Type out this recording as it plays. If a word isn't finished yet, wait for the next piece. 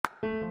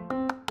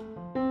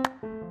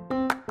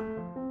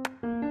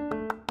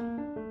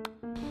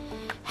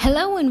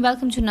Hello and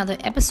welcome to another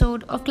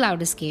episode of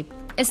Cloud Escape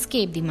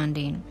the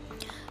Mundane.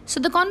 So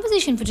the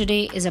conversation for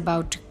today is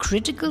about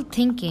critical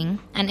thinking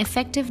and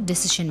effective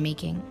decision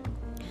making.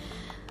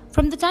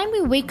 From the time we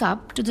wake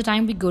up to the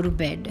time we go to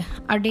bed,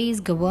 our day is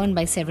governed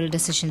by several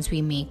decisions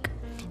we make.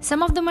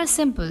 Some of them are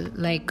simple,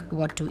 like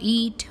what to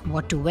eat,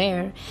 what to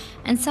wear,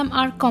 and some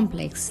are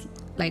complex,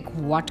 like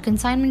what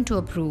consignment to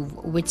approve,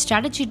 which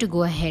strategy to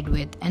go ahead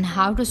with, and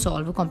how to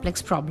solve a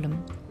complex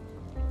problem.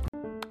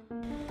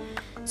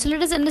 So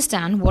let us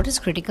understand what is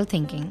critical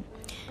thinking.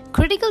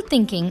 Critical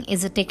thinking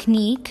is a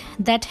technique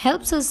that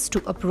helps us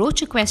to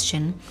approach a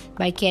question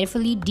by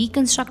carefully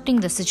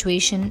deconstructing the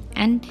situation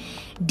and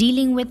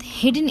dealing with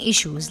hidden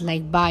issues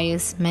like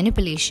bias,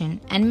 manipulation,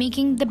 and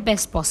making the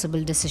best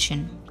possible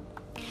decision.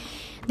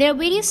 There are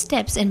various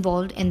steps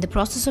involved in the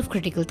process of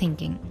critical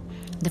thinking.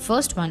 The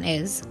first one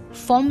is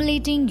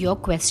formulating your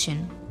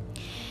question.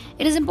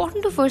 It is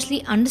important to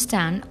firstly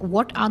understand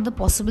what are the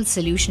possible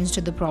solutions to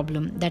the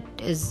problem that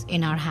is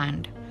in our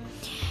hand,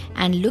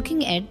 and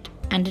looking at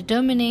and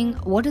determining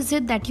what is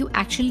it that you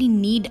actually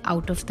need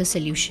out of the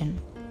solution.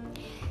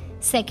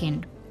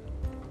 Second,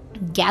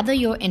 gather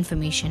your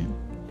information.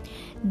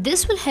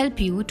 This will help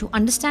you to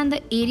understand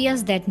the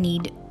areas that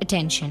need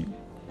attention.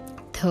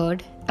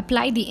 Third,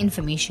 apply the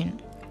information.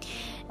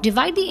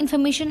 Divide the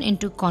information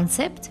into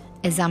concept,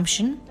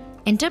 assumption,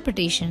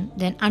 interpretation,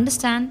 then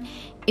understand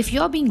if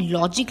you're being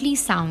logically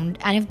sound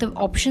and if the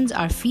options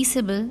are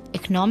feasible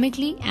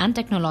economically and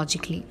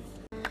technologically.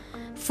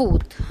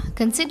 Fourth,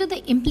 consider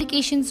the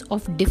implications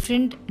of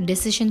different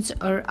decisions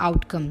or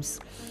outcomes.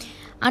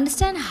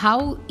 Understand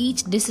how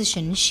each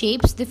decision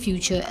shapes the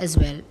future as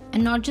well,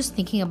 and not just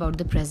thinking about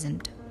the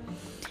present.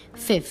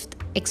 Fifth,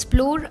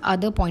 explore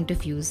other point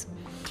of views.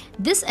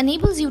 This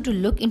enables you to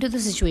look into the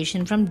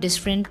situation from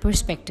different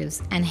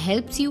perspectives and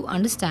helps you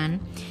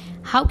understand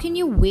how can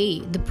you weigh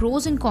the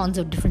pros and cons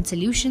of different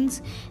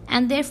solutions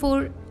and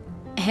therefore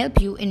help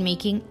you in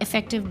making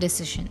effective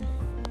decisions.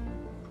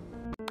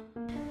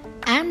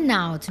 And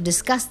now, to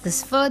discuss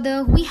this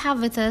further, we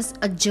have with us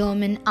a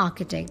German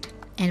architect,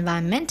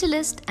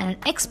 environmentalist, and an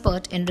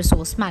expert in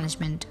resource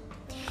management.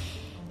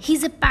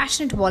 He's a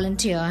passionate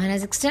volunteer and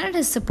has extended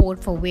his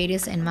support for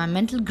various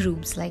environmental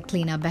groups like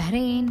Clean Up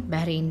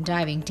Bahrain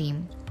Driving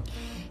Team.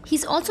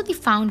 He's also the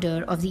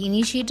founder of the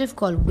initiative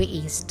called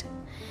WAISTE,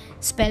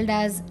 spelled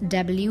as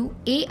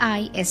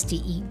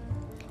WAISTE.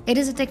 It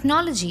is a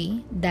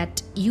technology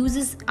that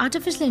uses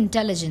artificial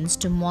intelligence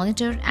to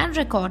monitor and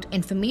record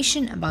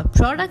information about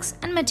products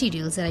and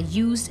materials that are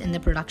used in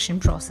the production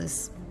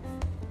process.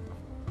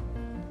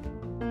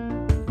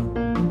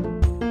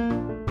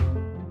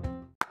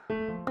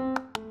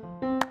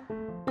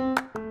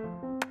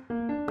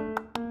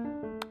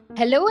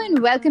 Hello and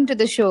welcome to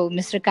the show,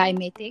 Mr. Kai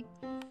Metig.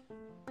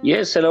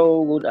 Yes,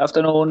 hello, good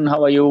afternoon.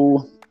 How are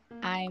you?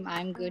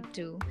 I'm good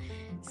too.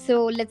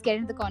 So let's get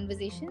into the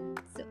conversation.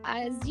 So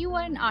as you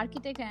are an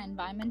architect and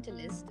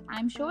environmentalist,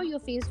 I'm sure you're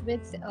faced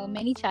with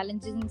many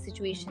challenging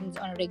situations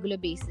on a regular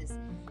basis.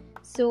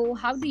 So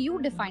how do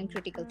you define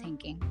critical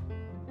thinking?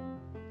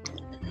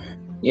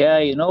 Yeah,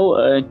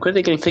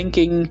 critical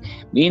thinking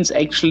means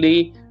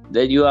actually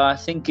that you are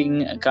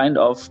thinking kind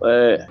of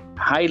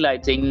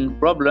highlighting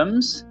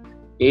problems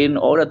in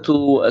order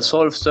to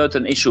solve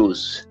certain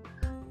issues.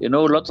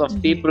 Lots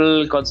of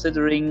people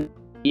considering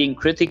being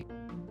critical,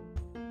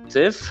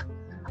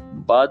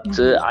 but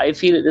I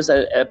feel it is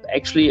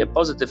actually a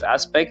positive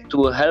aspect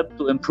to help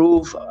to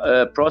improve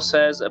a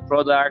process, a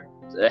product,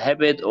 a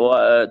habit,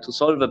 or to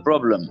solve a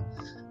problem.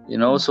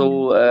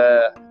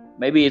 So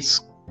maybe it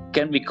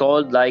can be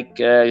called like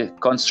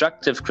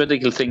constructive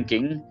critical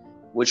thinking,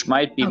 which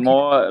might be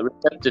more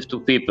receptive to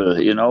people,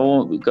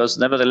 because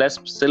nevertheless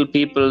still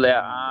people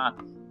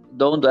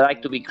don't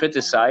like to be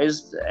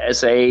criticized,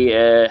 as they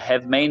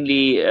have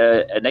mainly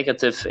a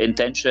negative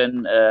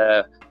intention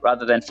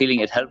rather than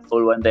feeling it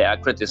helpful when they are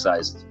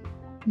criticized.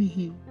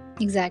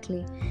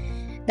 Exactly.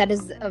 That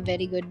is a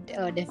very good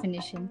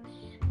definition.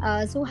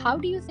 So how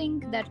do you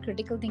think that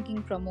critical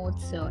thinking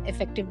promotes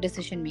effective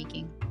decision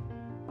making?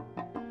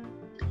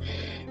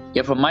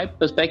 Yeah, from my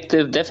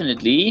perspective,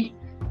 definitely,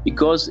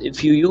 because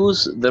if you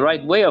use the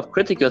right way of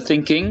critical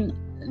thinking,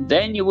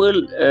 then you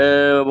will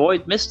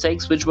avoid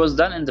mistakes which was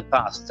done in the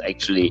past,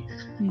 actually.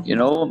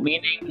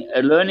 Meaning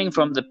learning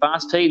from the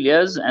past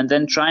failures and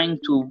then trying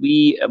to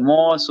be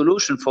more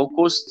solution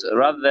focused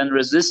rather than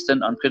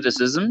resistant on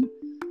criticism,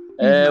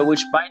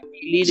 which might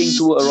be leading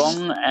to a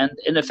wrong and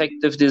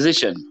ineffective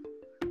decision,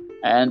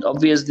 and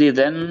obviously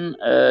then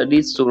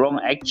leads to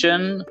wrong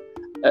action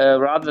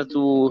rather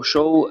to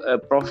show a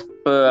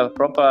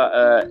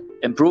proper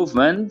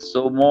improvement,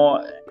 so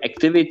more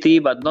activity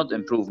but not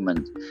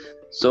improvement.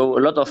 So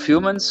a lot of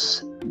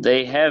humans,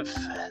 they have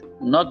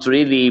not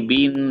really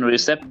been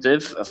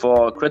receptive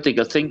for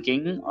critical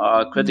thinking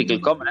or critical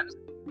comments.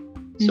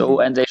 So,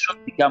 and they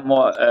should become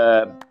more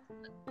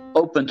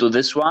open to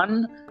this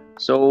one,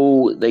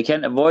 so they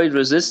can avoid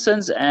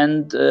resistance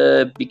and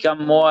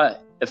become more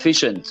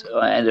efficient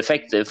and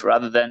effective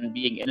rather than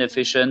being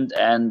inefficient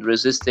and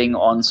resisting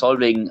on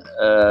solving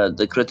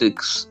the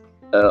critics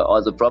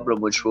or the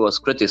problem which was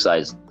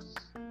criticized.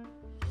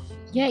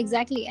 Yeah,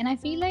 exactly. And I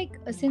feel like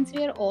since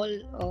we are all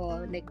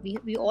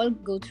we all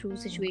go through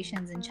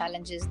situations and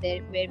challenges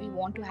there where we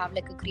want to have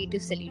like a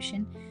creative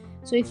solution.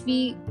 So if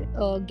we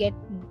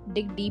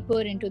dig deeper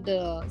into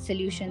the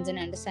solutions and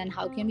understand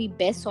how can we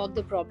best solve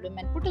the problem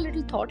and put a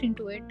little thought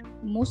into it,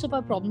 most of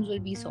our problems will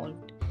be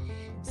solved.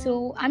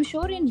 So I'm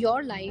sure in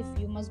your life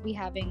you must be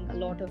having a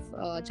lot of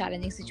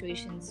challenging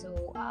situations.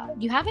 So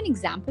do you have an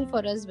example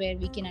for us where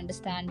we can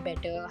understand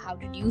better how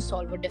did you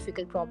solve a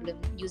difficult problem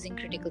using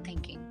critical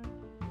thinking?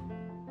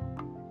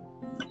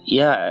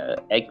 Yeah,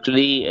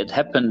 actually, it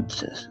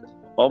happened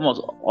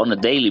almost on a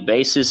daily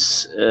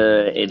basis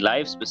in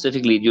life,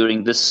 specifically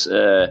during this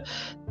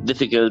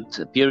difficult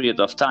period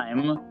of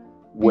time,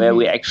 where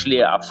we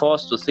actually are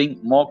forced to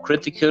think more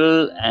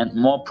critical and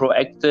more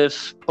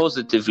proactive,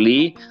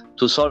 positively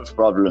to solve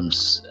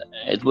problems.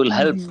 It will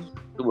help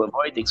to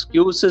avoid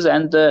excuses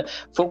and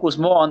focus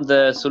more on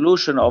the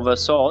solution of a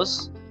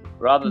source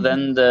rather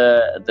than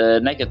the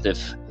negative.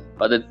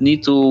 But it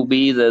need to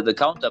be the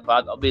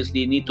counterpart,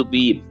 obviously, need to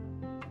be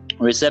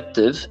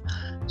receptive.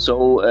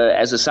 So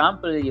as a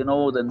sample,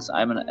 since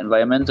I'm an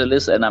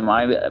environmentalist and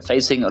I'm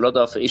facing a lot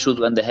of issues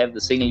when they have the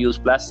single-use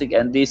plastic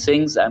and these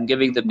things, I'm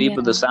giving the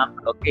people the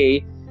sample.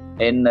 Okay,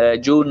 in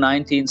June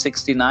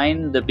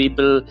 1969, the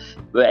people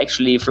were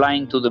actually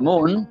flying to the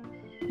moon,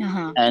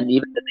 and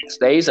even the next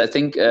days, I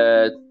think,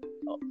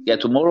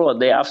 tomorrow or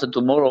day after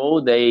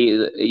tomorrow,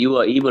 you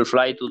will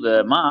fly to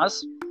the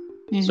Mars.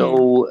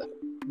 So,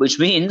 which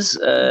means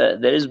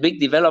there is big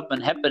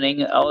development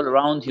happening all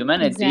around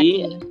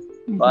humanity. Exactly.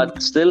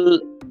 But still,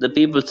 the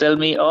people tell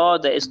me,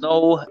 there is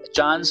no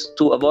chance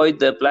to avoid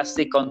the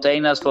plastic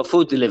containers for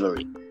food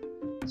delivery.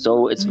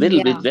 So it's a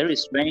little bit very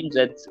strange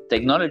that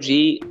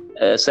technology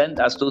sent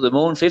us to the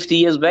moon 50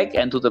 years back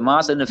and to the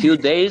Mars in a few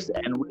days,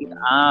 and we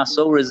are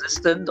so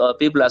resistant, or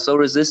people are so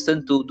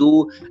resistant to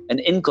do an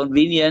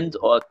inconvenient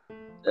or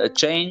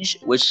change,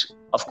 which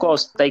of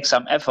course takes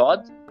some effort.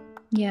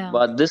 Yeah.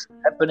 But this is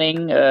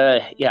happening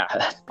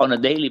on a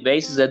daily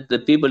basis, that the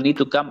people need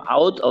to come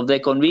out of their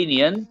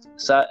convenient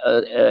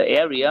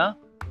area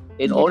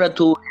in order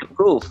to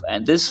improve.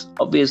 And this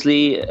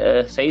obviously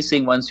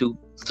facing, once you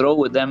throw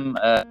with them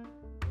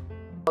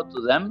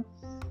to them,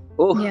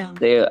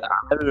 they are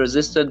very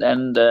resistant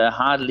and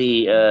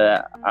hardly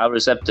are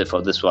receptive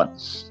for this one.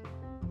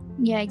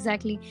 Yeah,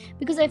 exactly.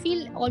 Because I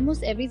feel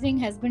almost everything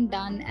has been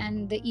done,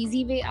 and the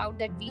easy way out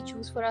that we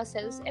choose for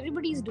ourselves,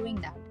 everybody is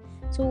doing that.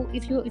 So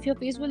if you're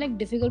faced with like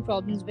difficult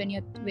problems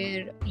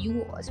where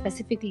you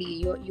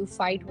specifically you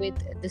fight with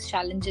these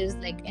challenges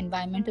like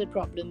environmental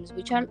problems,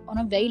 which are on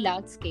a very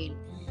large scale,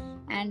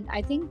 and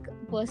I think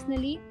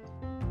personally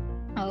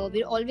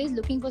we're always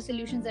looking for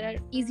solutions that are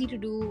easy to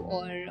do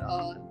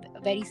or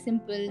very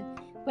simple.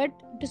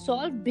 But to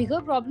solve bigger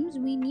problems,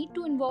 we need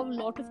to involve a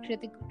lot of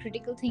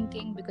critical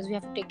thinking, because we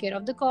have to take care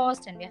of the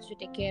cost and we have to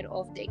take care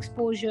of the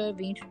exposure.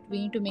 We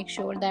need to make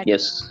sure that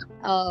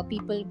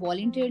people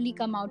voluntarily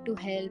come out to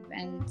help,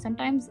 and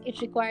sometimes it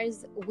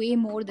requires way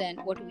more than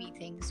what we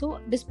think. So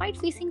despite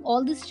facing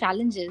all these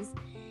challenges,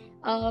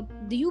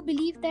 do you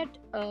believe that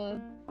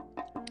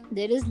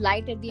there is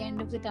light at the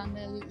end of the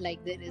tunnel?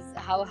 Like, there is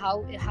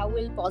how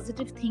will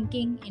positive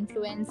thinking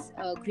influence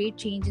great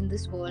change in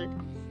this world?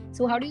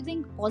 So how do you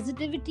think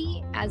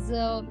positivity as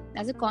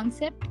a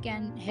concept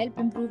can help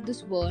improve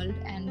this world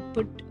and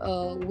put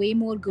way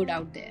more good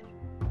out there?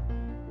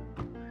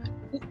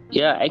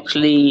 Yeah,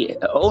 actually,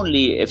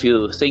 only if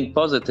you think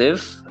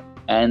positive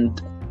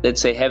and, let's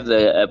say, have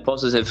the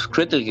positive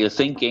critical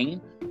thinking,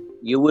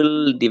 you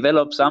will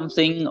develop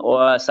something,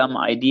 or some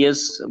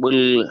ideas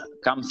will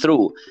come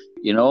through,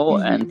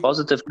 and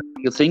positive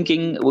critical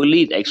thinking will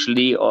lead,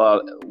 actually,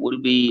 or will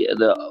be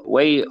the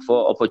way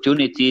for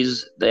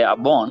opportunities they are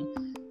born.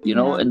 In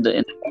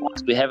the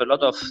past, we have a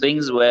lot of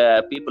things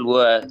where people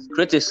were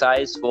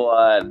criticized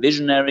for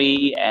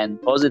visionary and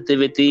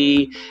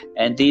positivity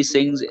and these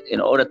things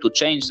in order to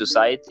change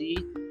society.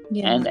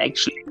 And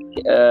actually,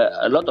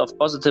 a lot of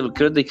positive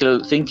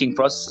critical thinking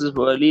processes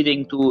were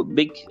leading to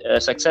big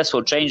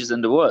successful changes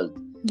in the world.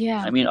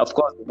 Yeah. I mean, of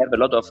course, we have a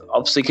lot of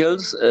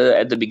obstacles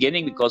at the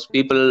beginning, because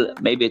people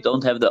maybe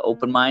don't have the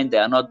open mind. They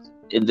are not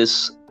in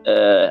this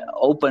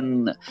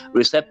open,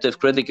 receptive,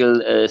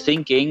 critical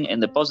thinking in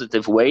the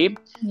positive way,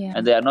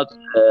 and they are not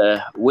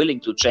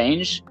willing to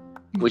change,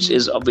 which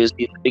is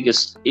obviously the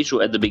biggest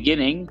issue at the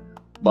beginning.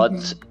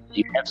 But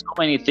you have so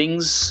many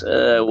things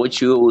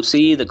which you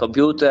see, the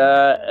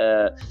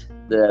computer,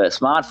 the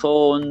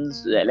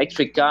smartphones, the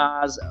electric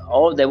cars,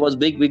 there was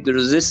big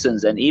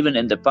resistance. And even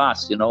in the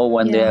past,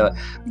 when they are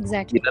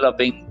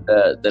developing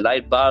the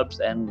light bulbs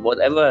and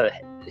whatever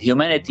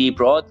humanity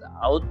brought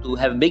out to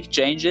have big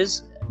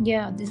changes,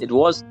 it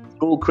was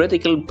through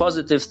critical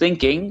positive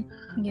thinking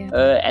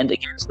and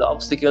against the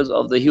obstacles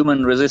of the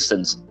human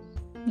resistance.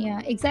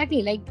 Yeah,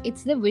 exactly. Like,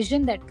 it's the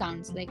vision that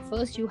counts. Like,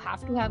 first you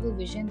have to have a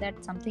vision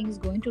that something is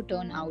going to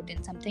turn out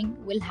and something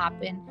will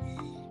happen.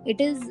 It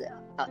is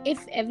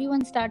if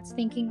everyone starts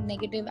thinking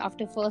negative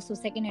after first or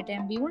second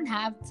attempt, we won't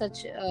have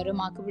such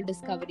remarkable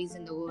discoveries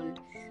in the world.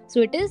 So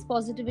it is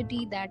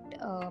positivity that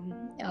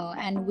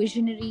and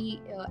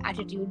visionary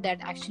attitude that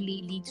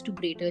actually leads to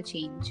greater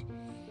change.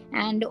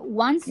 And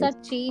one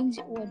such change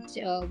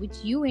which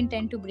you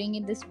intend to bring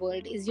in this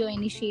world is your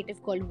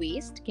initiative called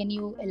Waste. Can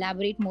you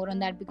elaborate more on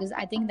that? Because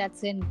I think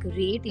that's a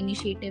great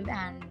initiative,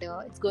 and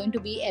it's going to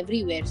be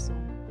everywhere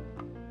soon.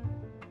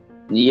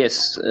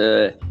 Yes.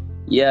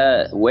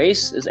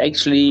 Waste is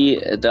actually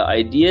the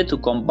idea to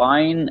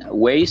combine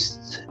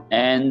waste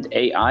and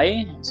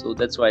AI. So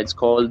that's why it's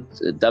called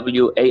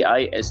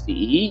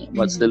WAISTE,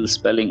 but still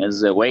spelling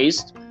as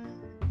waste.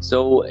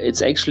 So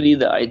it's actually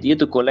the idea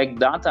to collect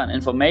data and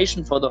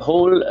information for the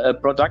whole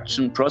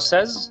production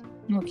process,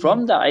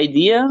 from the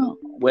idea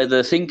where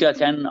the thinker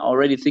can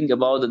already think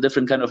about the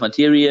different kind of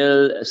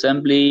material,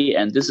 assembly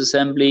and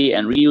disassembly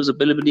and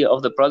reusability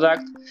of the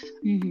product,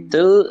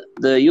 till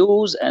the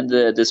use and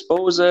the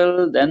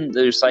disposal, then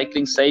the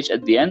recycling stage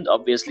at the end,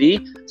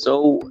 obviously,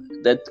 so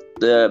that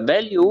the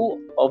value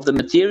of the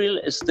material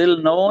is still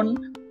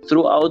known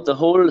throughout the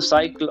whole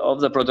cycle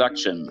of the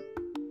production.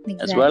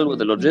 As well with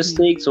the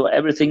logistics. So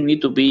everything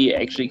need to be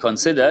actually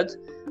considered,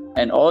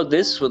 and all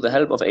this with the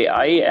help of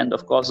AI and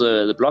of course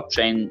the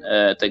blockchain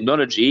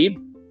technology.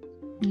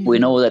 We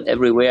know that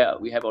everywhere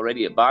we have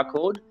already a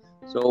barcode.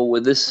 So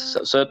with this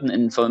certain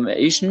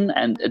information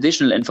and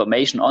additional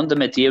information on the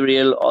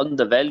material, on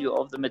the value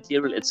of the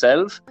material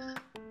itself,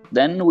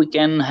 then we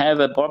can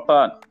have a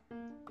proper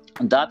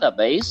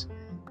database,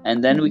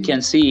 and then we can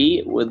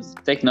see with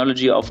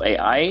technology of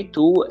AI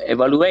to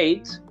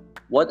evaluate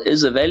what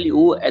is the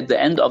value at the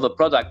end of a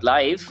product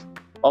life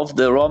of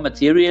the raw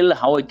material,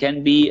 how it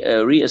can be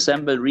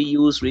reassembled,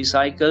 reused,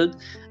 recycled.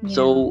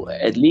 So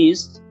at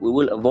least we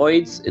will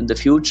avoid in the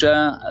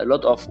future a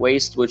lot of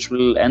waste which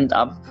will end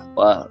up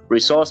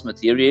resource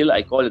material.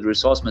 I call it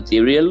resource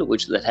material,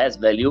 which that has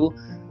value,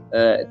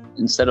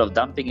 instead of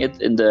dumping it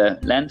in the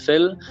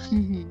landfill.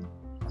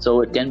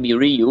 So it can be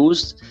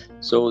reused.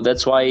 So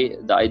that's why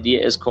the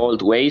idea is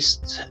called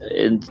Waste,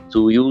 and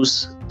to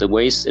use the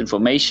waste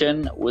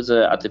information with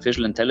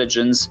artificial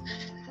intelligence.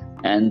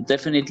 And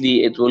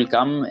definitely it will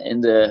come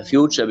in the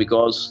future,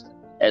 because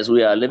as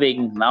we are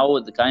living now,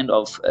 the kind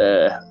of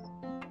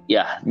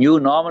new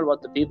normal,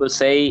 what the people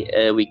say,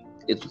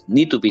 it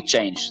need to be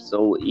changed.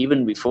 So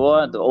even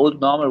before, the old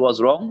normal was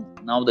wrong.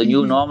 Now the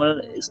new normal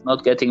is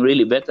not getting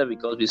really better,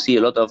 because we see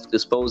a lot of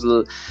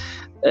disposal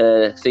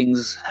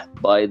things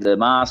by the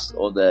mask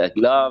or the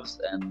gloves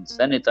and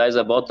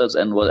sanitizer bottles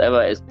and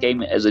whatever. It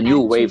came as a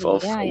new wave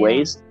of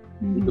waste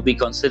to be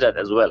considered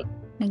as well.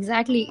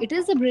 Exactly. It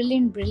is a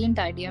brilliant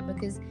idea,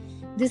 because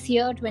this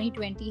year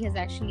 2020 has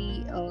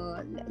actually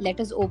let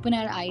us open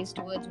our eyes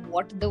towards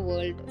what the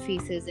world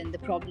faces and the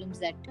problems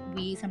that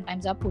we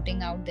sometimes are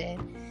putting out there.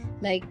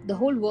 Like the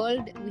whole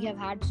world, we have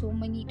had so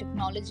many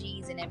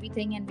technologies and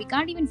everything, and we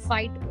can't even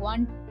fight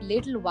one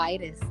little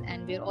virus,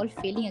 and we're all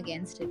failing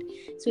against it.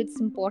 So it's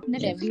important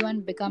that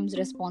everyone becomes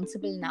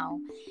responsible now.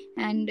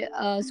 And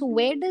so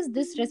where does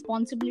this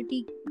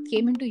responsibility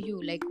came into you?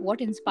 Like,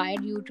 what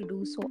inspired you to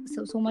do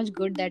so much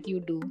good that you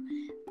do?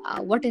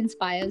 What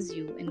inspires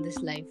you in this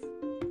life?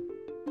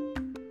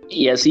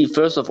 Yeah, see,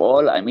 first of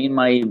all, I mean,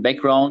 my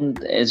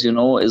background, as you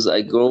know, is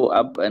I grew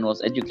up and was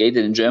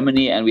educated in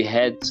Germany, and we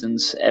had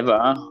since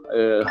ever,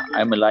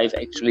 I'm alive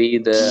actually,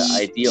 the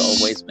idea of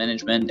waste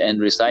management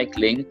and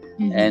recycling.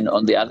 And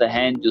on the other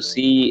hand, you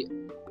see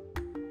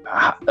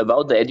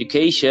about the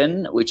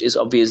education, which is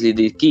obviously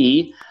the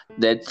key,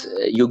 that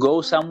you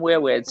go somewhere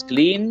where it's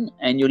clean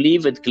and you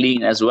leave it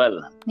clean as well.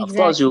 Exactly. Of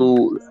course,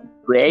 you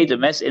create a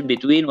mess in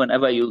between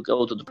whenever you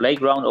go to the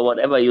playground or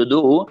whatever you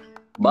do,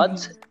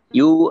 but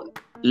you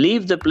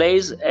leave the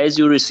place as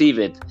you receive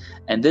it.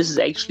 And this is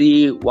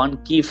actually one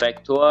key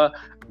factor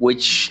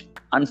which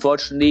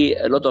unfortunately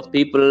a lot of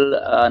people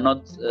are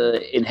not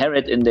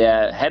inherent in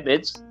their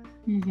habits.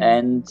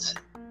 And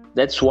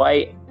that's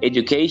why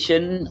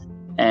education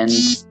and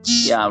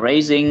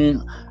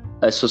raising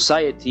a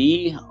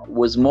society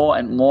with more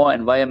and more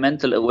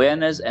environmental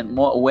awareness and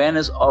more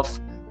awareness of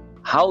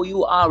how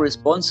you are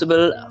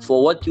responsible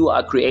for what you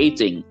are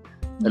creating.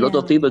 A lot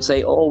of people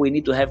say, oh, we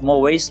need to have more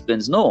waste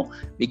bins. No,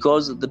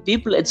 because the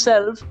people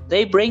itself,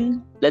 they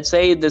bring, let's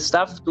say, the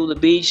stuff to the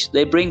beach,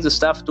 they bring the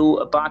stuff to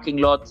a parking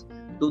lot,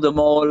 to the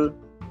mall.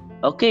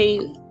 Okay,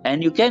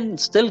 and you can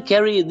still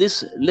carry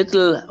this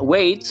little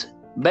weight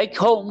back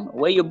home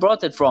where you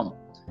brought it from.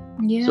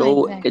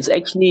 It's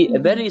actually a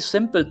very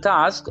simple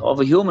task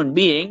of a human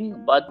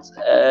being, but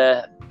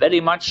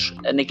very much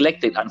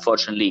neglected,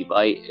 unfortunately,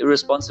 by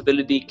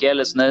irresponsibility,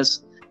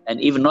 carelessness, and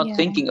even not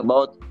thinking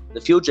about the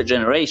future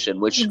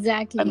generation, which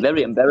I'm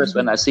very embarrassed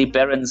when I see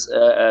parents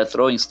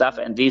throwing stuff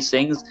and these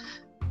things,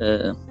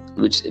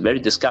 which is very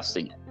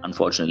disgusting,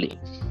 unfortunately.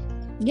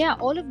 Yeah,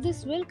 all of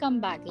this will come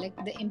back, like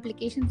the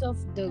implications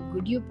of the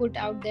good you put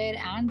out there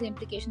and the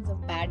implications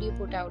of bad you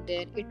put out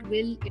there.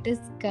 It is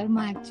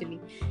karma,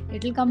 actually.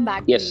 It will come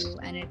back to Yes. you,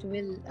 and it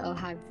will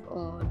have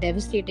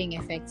devastating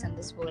effects on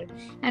this world.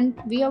 And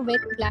we are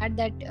very glad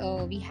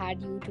that we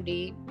had you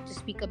today to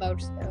speak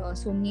about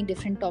so many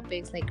different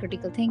topics like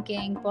critical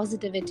thinking,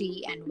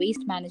 positivity, and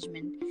waste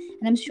management.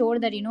 And I'm sure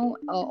that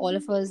all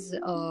of us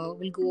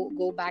will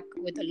go back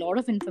with a lot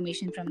of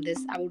information from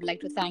this. I would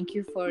like to thank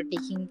you for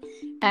taking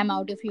time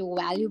out of your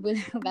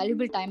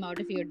valuable time out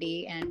of your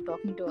day and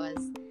talking to us.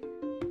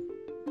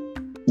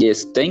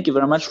 Yes, thank you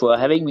very much for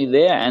having me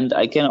there, and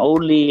I can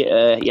only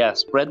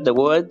spread the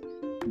word.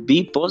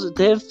 Be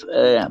positive,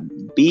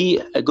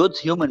 be a good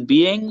human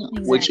being,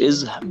 Exactly. Which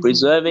is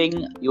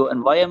preserving your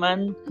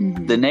environment,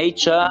 the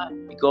nature,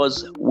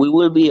 because we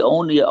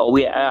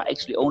are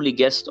actually only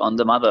guests on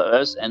the Mother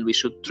Earth, and we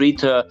should treat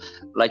her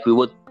like we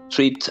would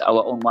treat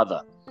our own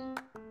mother.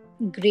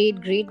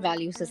 Great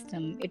value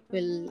system. It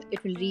will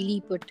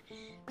really put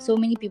so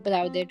many people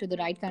out there to the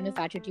right kind of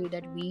attitude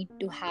that we need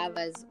to have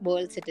as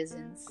world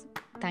citizens.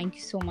 Thank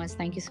you so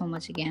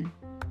much again.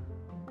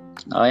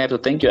 I have to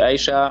thank you,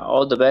 Aisha.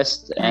 All the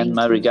best, and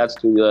my regards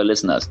to your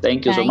listeners.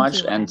 Thank you so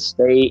much, and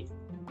stay